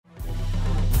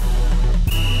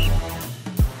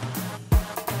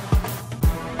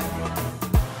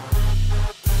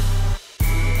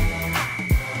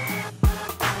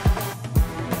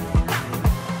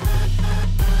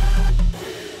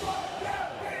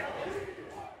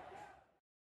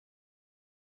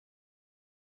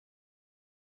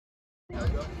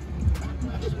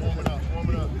Just warming up,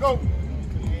 warming up. Go!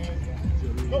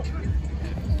 Go!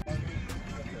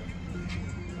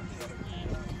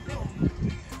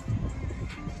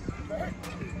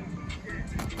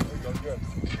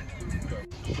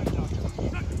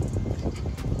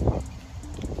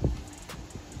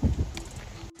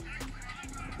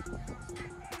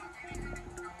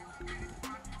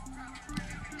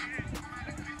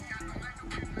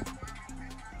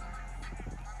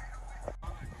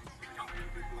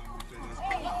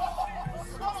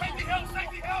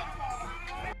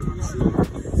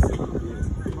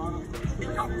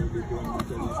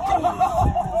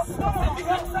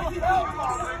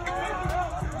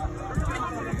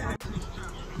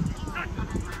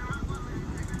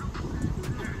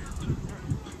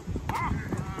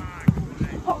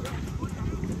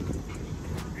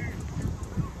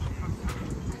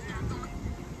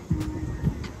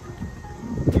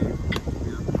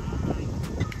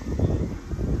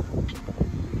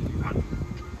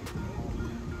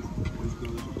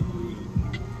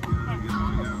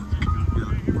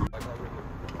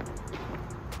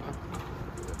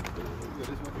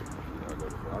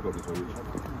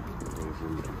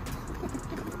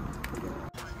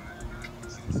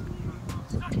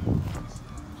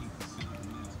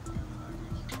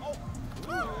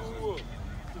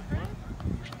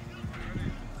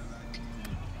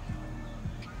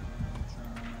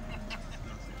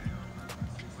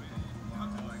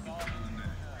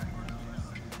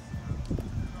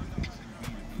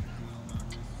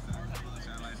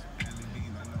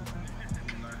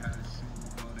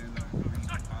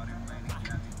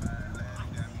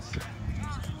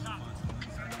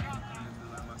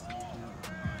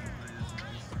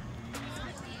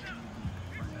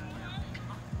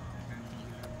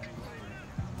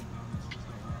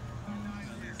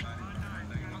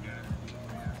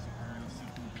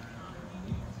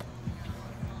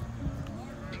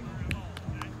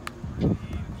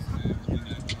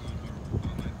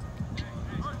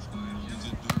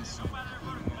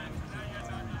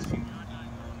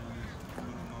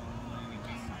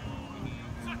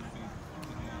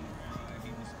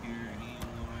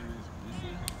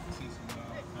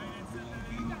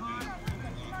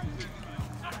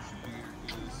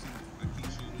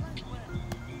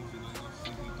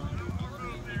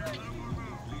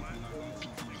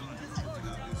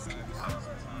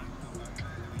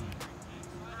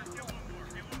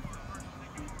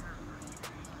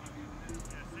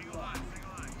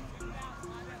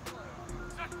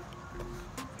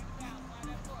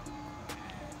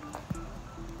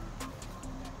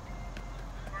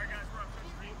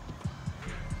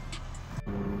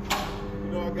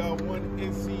 I got one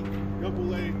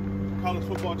NCAA college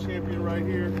football champion right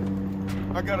here.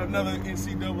 I got another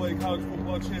NCAA college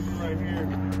football champion right here.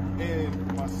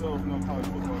 And myself, no college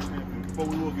football champion. But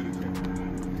we will get a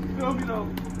champion. You feel me though?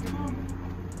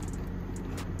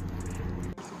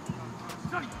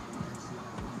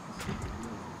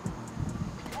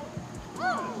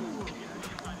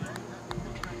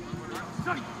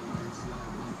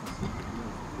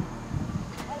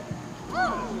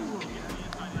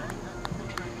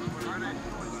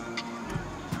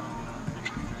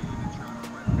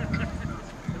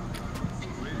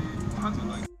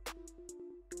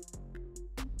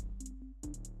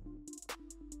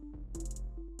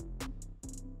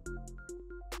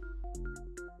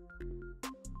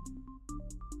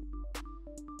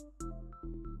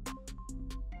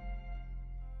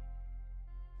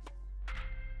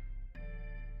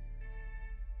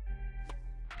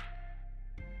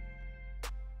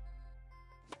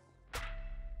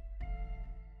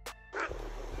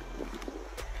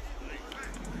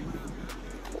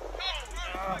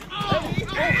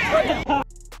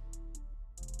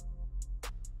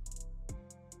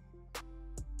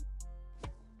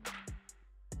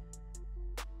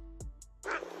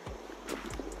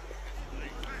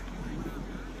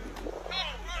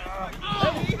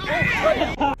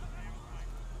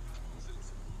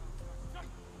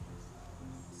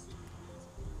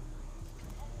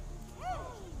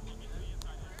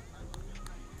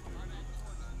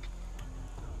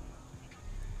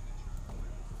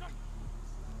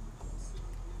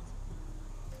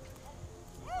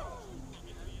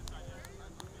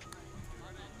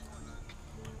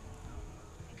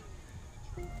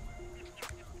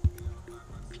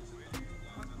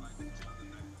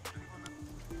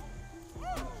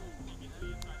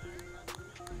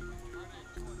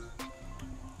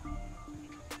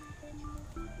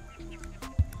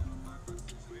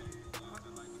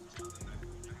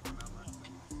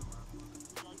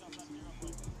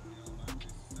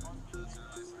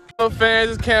 Hello fans,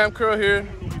 it's Cam Curl here.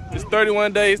 It's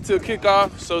 31 days till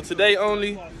kickoff, so today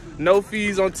only, no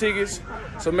fees on tickets.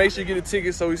 So make sure you get a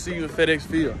ticket so we see you at FedEx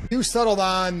Field. You settled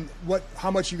on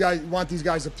how much you guys want these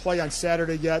guys to play on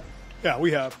Saturday yet? Yeah,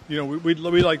 we have. You know, we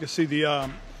like to see the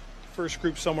first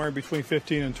group somewhere between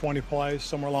 15 and 20 plays,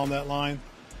 somewhere along that line,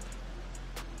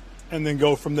 and then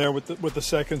go from there with the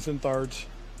seconds and thirds.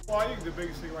 Well, I think the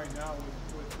biggest thing right now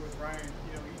with Ryan,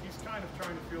 you know, he's kind of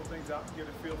trying to feel things out and get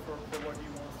a feel for what he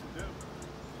wants to do.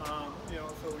 You know,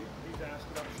 so he's asked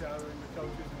about shadowing the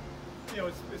coaches. And, you know,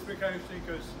 it's been kind of interesting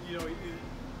because, you know,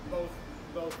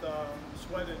 both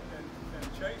Sweat and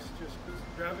Chase just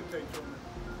gravitate to him.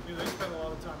 You know, they spend a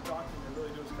lot of time talking. They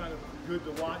really do. It's kind of good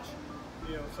to watch.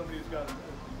 You know, somebody who's got a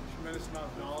tremendous amount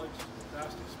of knowledge,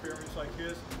 vast experience like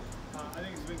his. I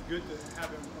think it's been good to have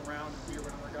him around and be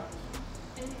around our guys.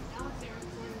 And Alex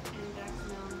Erickson and Dax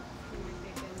Milne, who might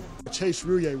take in Chase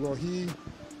Rouillet, will he?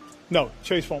 No,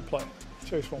 Chase won't play.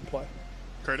 Chase won't play.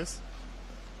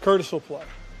 Curtis will play.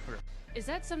 Is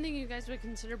that something you guys would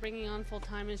consider bringing on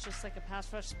full-time as just like a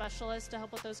pass rush specialist to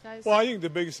help with those guys? Well, I think the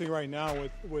biggest thing right now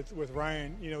with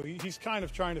Ryan, you know, he's kind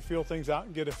of trying to feel things out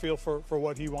and get a feel for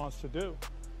what he wants to do.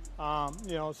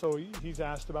 You know, so he's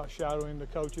asked about shadowing the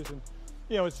coaches, and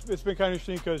you know, it's been kind of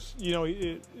interesting because you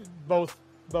know both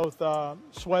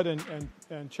Sweat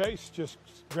and Chase just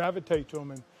gravitate to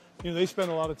him, and you know they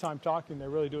spend a lot of time talking. They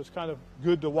really do. It's kind of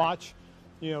good to watch.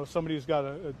 You know, somebody who's got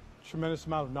a tremendous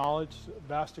amount of knowledge,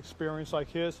 vast experience like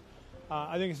his.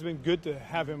 I think it's been good to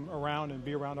have him around and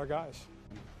be around our guys.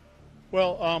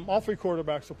 Well, all three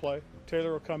quarterbacks will play.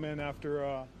 Taylor will come in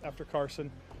after Carson,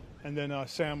 and then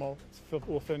Sam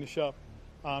will finish up.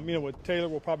 You know, with Taylor,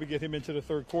 we'll probably get him into the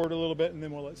third quarter a little bit, and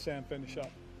then we'll let Sam finish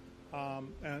up.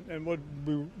 And what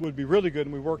would be really good,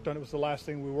 and we worked on it, was the last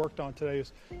thing we worked on today,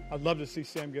 is I'd love to see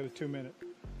Sam get a 2-minute,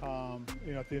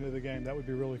 you know, at the end of the game. That would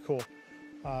be really cool.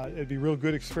 It'd be a real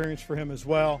good experience for him as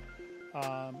well.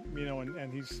 You know,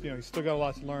 and he's still got a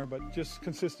lot to learn, but just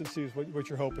consistency is what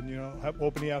you're hoping. You know,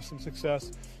 hoping he has some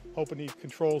success, hoping he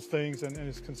controls things and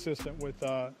is consistent with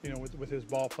you know with his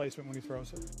ball placement when he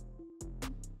throws it.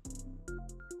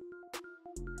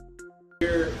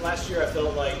 Last year, I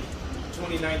felt like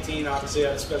 2019 obviously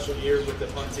had a special year with the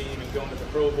punt team and going to the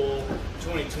Pro Bowl.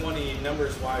 2020,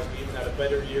 numbers-wise, we even had a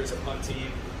better year as a punt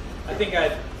team. I think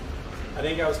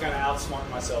I was kind of outsmarting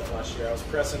myself last year. I was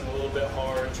pressing a little bit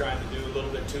hard, trying to do a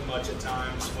little bit too much at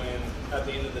times when, at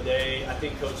the end of the day, I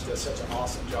think Coach does such an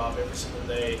awesome job every single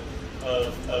day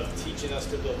of teaching us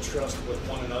to build trust with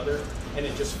one another, and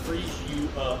it just frees you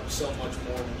up so much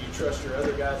more when you trust your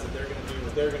other guys that they're going to do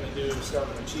what they're going to do,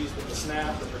 starting with cheese with the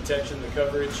snap, the protection, the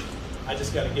coverage. I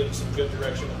just got to give them some good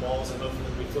directional balls, and hopefully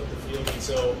we flip the field. And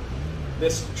so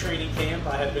this training camp,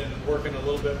 I had been working a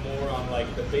little bit more on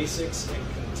like the basics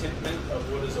and contentment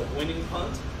of what is a winning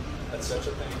punt. That's such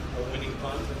a thing, a winning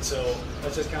punt. And so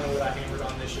that's just kind of what I hammered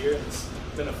on this year. It's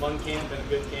been a fun camp and a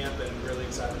good camp, and really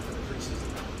excited for the preseason.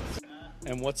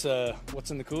 And what's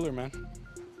in the cooler, man?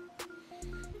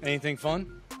 Anything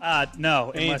fun?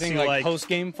 No. Anything like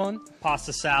post-game fun?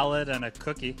 Pasta salad and a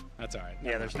cookie. That's all right.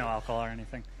 Yeah, there's no alcohol or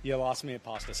anything. You lost me at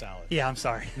pasta salad. Yeah, I'm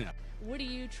sorry. Yeah. What do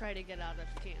you try to get out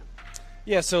of camp?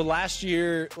 Yeah, so last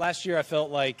year I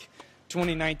felt like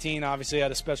 2019 obviously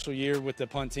had a special year with the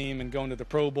punt team and going to the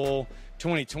Pro Bowl.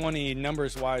 2020,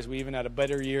 numbers-wise, we even had a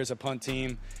better year as a punt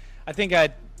team. I think I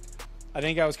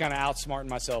was kind of outsmarting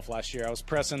myself last year. I was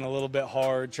pressing a little bit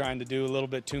hard, trying to do a little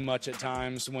bit too much at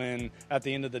times when, at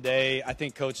the end of the day, I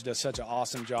think Coach does such an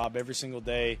awesome job every single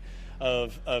day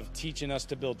of teaching us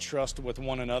to build trust with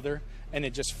one another, and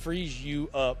it just frees you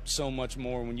up so much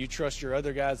more when you trust your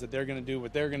other guys that they're going to do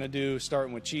what they're going to do,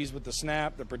 starting with cheese with the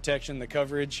snap, the protection, the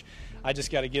coverage. I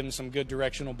just got to give them some good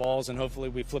directional balls, and hopefully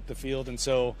we flip the field. And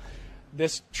so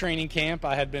this training camp,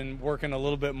 I had been working a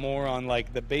little bit more on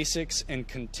like the basics and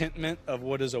contentment of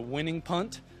what is a winning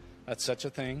punt. That's such a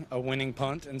thing, a winning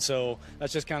punt. And so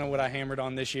that's just kind of what I hammered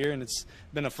on this year, and it's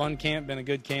been a fun camp, been a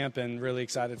good camp, and really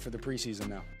excited for the preseason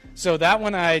now. So that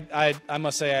one I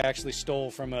must say I actually stole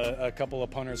from a couple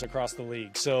of punters across the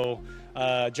league. So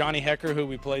Johnny Hecker, who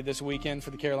we played this weekend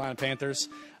for the Carolina Panthers,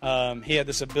 he had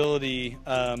this ability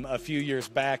a few years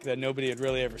back that nobody had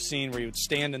really ever seen, where he would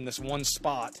stand in this one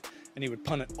spot and he would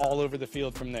punt it all over the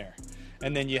field from there.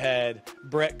 And then you had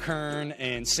Brett Kern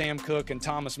and Sam Cook and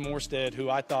Thomas Morstead, who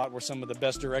I thought were some of the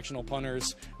best directional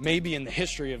punters maybe in the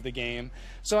history of the game.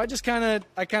 So I just kind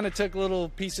of took little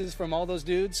pieces from all those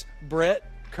dudes. Brett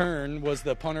Kern was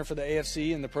the punter for the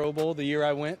AFC in the Pro Bowl the year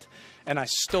I went, and I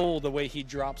stole the way he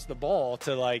drops the ball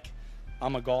to, like,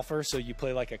 I'm a golfer, so you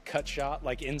play like a cut shot,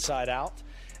 like inside out.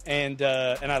 And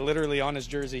I literally, on his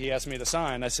jersey, he asked me to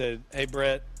sign. I said, hey,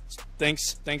 Brett,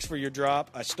 thanks for your drop.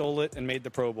 I stole it and made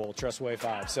the Pro Bowl, Trustway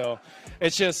 5. So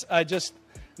it's just, Coach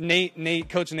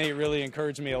Nate really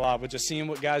encouraged me a lot with just seeing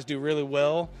what guys do really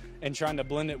well and trying to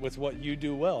blend it with what you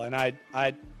do well. And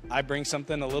I bring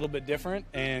something a little bit different,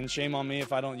 and shame on me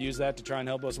if I don't use that to try and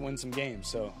help us win some games.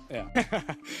 So, yeah.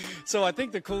 So I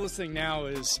think the coolest thing now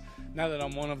is, now that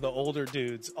I'm one of the older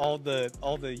dudes, all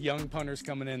the young punters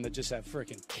coming in that just have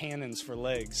freaking cannons for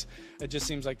legs, it just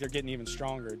seems like they're getting even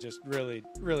stronger. It just really,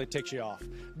 really ticks you off.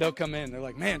 They'll come in, they're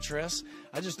like, man, Tress,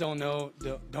 I just don't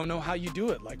know how you do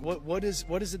it. Like, what is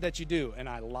it that you do? And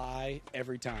I lie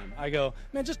every time. I go,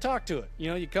 man, just talk to it. You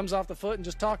know, it comes off the foot and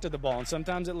just talk to the ball. And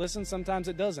sometimes it listens, sometimes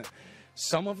it doesn't.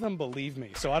 Some of them believe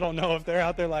me, so I don't know if they're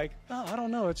out there like, oh, I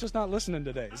don't know, it's just not listening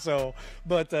today. So,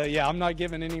 but yeah, I'm not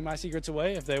giving any of my secrets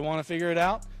away. If they want to figure it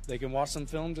out, they can watch some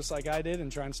film just like I did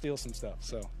and try and steal some stuff.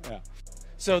 So, yeah.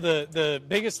 So the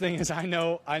biggest thing is I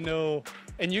know,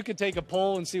 and you could take a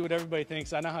poll and see what everybody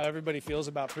thinks. I know how everybody feels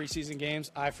about preseason games.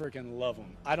 I freaking love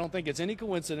them. I don't think it's any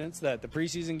coincidence that the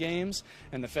preseason games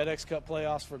and the FedEx Cup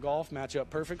playoffs for golf match up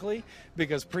perfectly,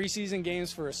 because preseason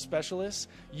games for a specialist,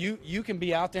 you can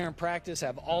be out there and practice,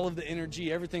 have all of the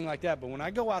energy, everything like that. But when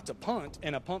I go out to punt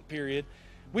in a punt period,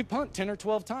 we punt 10 or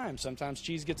 12 times. Sometimes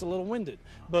Cheese gets a little winded.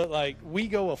 But, like, we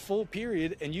go a full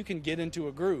period, and you can get into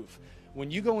a groove. When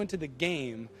you go into the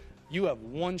game, you have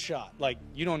one shot. Like,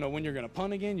 you don't know when you're going to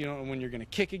punt again. You don't know when you're going to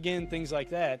kick again, things like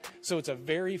that. So it's a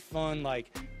very fun,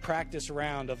 like, practice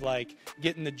round of, like,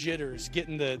 getting the jitters,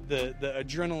 getting the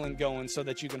adrenaline going so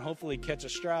that you can hopefully catch a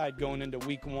stride going into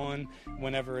week one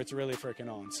whenever it's really freaking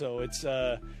on. So it's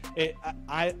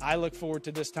I look forward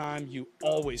to this time. You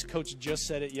always, Coach just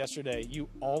said it yesterday, you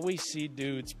always see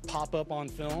dudes pop up on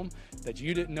film that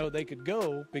you didn't know they could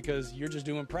go because you're just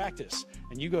doing practice.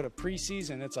 And you go to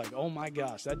preseason, it's like, oh my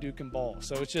gosh, that dude can ball.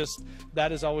 So it's just,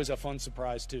 that is always a fun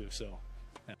surprise too. So.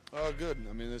 Yeah. Good.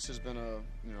 I mean, this has been a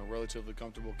relatively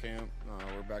comfortable camp.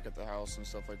 We're back at the house and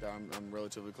stuff like that. I'm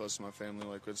relatively close to my family,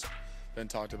 like it's been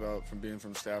talked about from being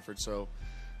from Stafford. So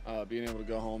being able to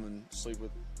go home and sleep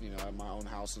with at my own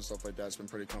house and stuff like that, it's been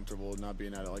pretty comfortable. Not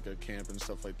being at like a camp and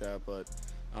stuff like that, but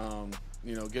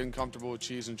getting comfortable with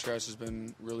Cheese and Tress has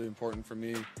been really important for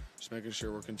me. Just making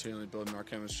sure we're continually building our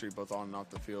chemistry both on and off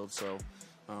the field. So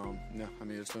yeah, I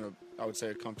mean, it's been I would say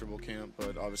a comfortable camp,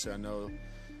 but obviously I know,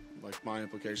 like, my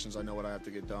implications, I know what I have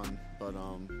to get done, but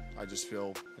I just feel,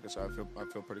 like I said, I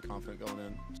feel pretty confident going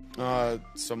in.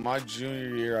 So my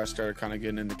junior year, I started kind of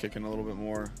getting into kicking a little bit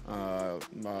more.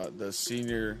 The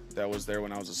senior that was there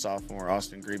when I was a sophomore,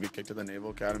 Austin Grebe, kicked at the Naval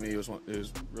Academy. He was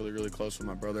really, really close with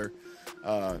my brother.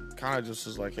 Kind of just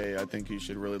was like, hey, I think you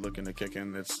should really look into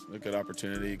kicking. It's a good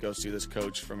opportunity. Go see this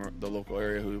coach from the local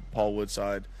area, Paul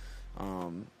Woodside,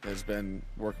 has been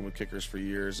working with kickers for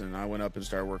years, and I went up and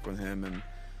started working with him, and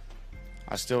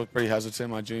I still was pretty hesitant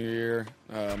my junior year.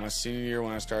 My senior year,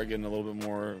 when I started getting a little bit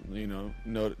more,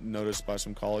 noticed by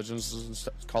some colleges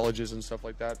and stuff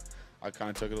like that, I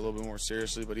kind of took it a little bit more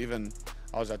seriously. But even,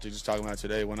 I was actually just talking about it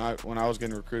today, when I was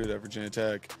getting recruited at Virginia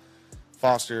Tech,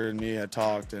 Foster and me had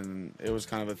talked, and it was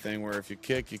kind of a thing where if you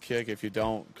kick, you kick. If you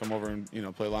don't, come over and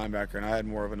play linebacker. And I had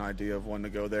more of an idea of when to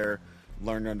go there,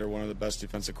 learn under one of the best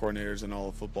defensive coordinators in all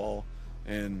of football.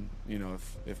 And,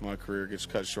 if my career gets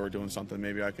cut short doing something,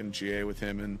 maybe I can GA with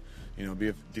him and, be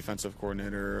a defensive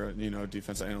coordinator or,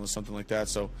 defensive analyst, something like that.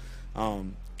 So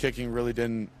kicking really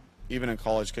didn't, even in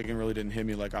college, kicking really didn't hit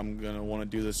me like I'm going to want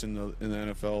to do this in the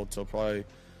NFL till probably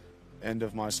end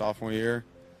of my sophomore year.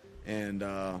 And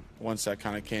once that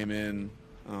kind of came in,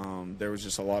 there was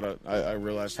just a lot of, I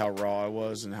realized how raw I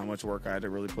was and how much work I had to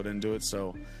really put into it.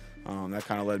 So that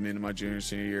kind of led me into my junior,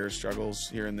 senior year struggles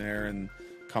here and there, and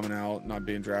coming out, not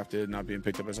being drafted, not being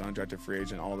picked up as an undrafted free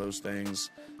agent, all those things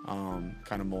kind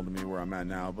of molded me where I'm at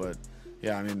now. But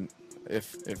yeah, I mean,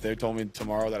 if they told me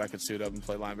tomorrow that I could suit up and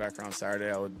play linebacker on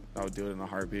Saturday, I would do it in a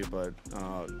heartbeat. But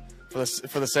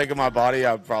for the sake of my body,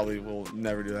 I probably will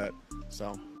never do that.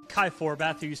 So Kai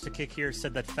Forbath, who used to kick here,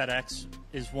 said that FedEx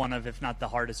is one of, if not the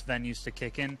hardest venues to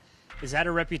kick in. Is that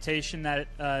a reputation that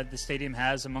the stadium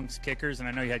has amongst kickers? And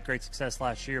I know you had great success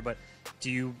last year, but do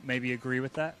you maybe agree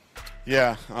with that?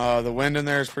 Yeah, the wind in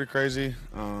there is pretty crazy.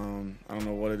 I don't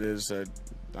know what it is.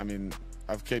 I mean,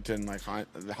 I've kicked in like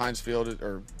the Heinz Field,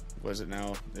 or was it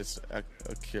now? It's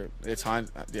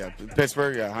Heinz. Yeah,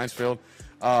 Pittsburgh. Yeah, Heinz Field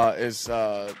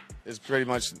is pretty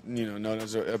much known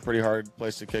as a pretty hard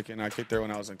place to kick in. I kicked there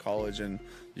when I was in college, and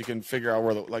you can figure out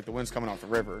where the wind's coming off the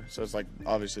river. So it's like,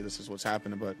 obviously this is what's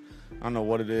happening, but I don't know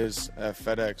what it is at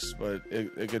FedEx, but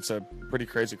it gets a pretty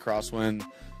crazy crosswind.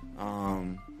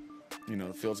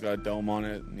 the field's got a dome on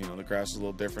it. The grass is a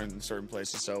little different in certain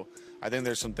places. So I think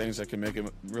there's some things that can make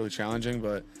it really challenging.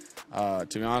 But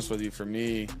to be honest with you, for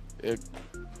me, it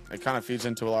kind of feeds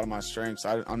into a lot of my strengths.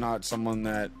 I'm not someone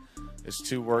that is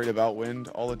too worried about wind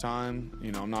all the time.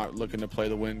 I'm not looking to play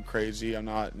the wind crazy. I'm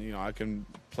not, I can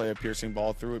play a piercing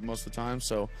ball through it most of the time.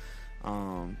 So,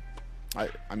 I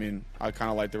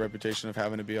kind of like the reputation of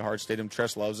having to be a hard stadium.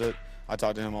 Tress loves it. I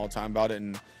talk to him all the time about it,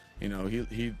 and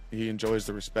he enjoys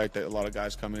the respect that a lot of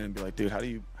guys come in and be like, dude, how do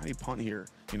you punt here?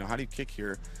 How do you kick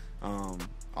here?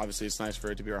 Obviously, it's nice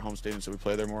for it to be our home stadium, so we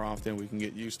play there more often. We can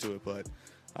get used to it, but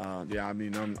yeah,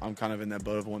 I'm kind of in that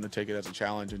boat of wanting to take it as a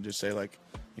challenge and just say, like,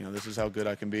 this is how good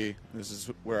I can be. This is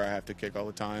where I have to kick all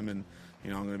the time, and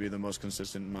I'm going to be the most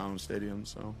consistent in my own stadium.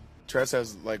 So Tress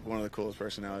has like one of the coolest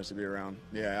personalities to be around.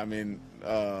 Yeah,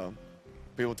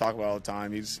 people talk about it all the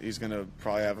time. He's going to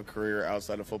probably have a career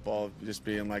outside of football, just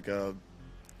being like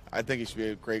I think he should be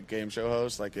a great game show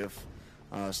host. Like if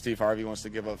Steve Harvey wants to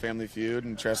give up Family Feud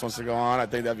and Tress wants to go on, I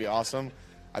think that'd be awesome.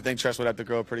 I think Tress would have to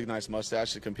grow a pretty nice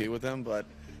mustache to compete with him, but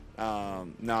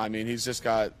no, he's just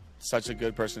got such a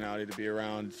good personality to be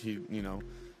around. He,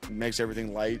 makes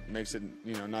everything light, makes it,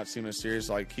 not seem as serious.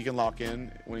 Like, he can lock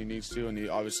in when he needs to, and he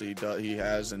obviously he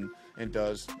has and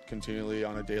does continually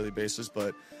on a daily basis.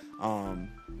 But,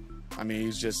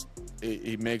 he's just,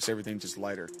 he makes everything just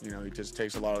lighter. He just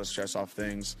takes a lot of the stress off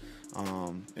things.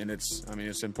 And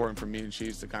it's important for me and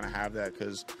Cheese to kind of have that,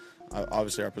 because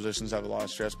obviously our positions have a lot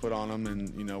of stress put on them,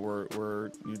 and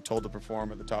we're told to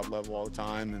perform at the top level all the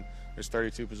time, and there's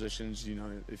 32 positions.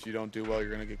 If you don't do well, you're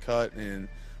going to get cut. And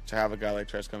to have a guy like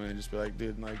Tress come in and just be like,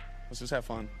 dude, like, let's just have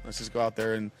fun, let's just go out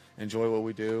there and enjoy what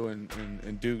we do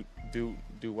and do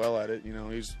well at it.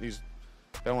 He's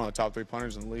been one of the top 3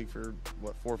 punters in the league for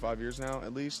 4 or 5 years now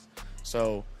at least.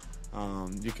 So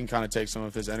you can kind of take some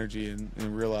of his energy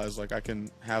and realize, like, I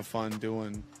can have fun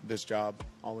doing this job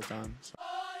all the time. So.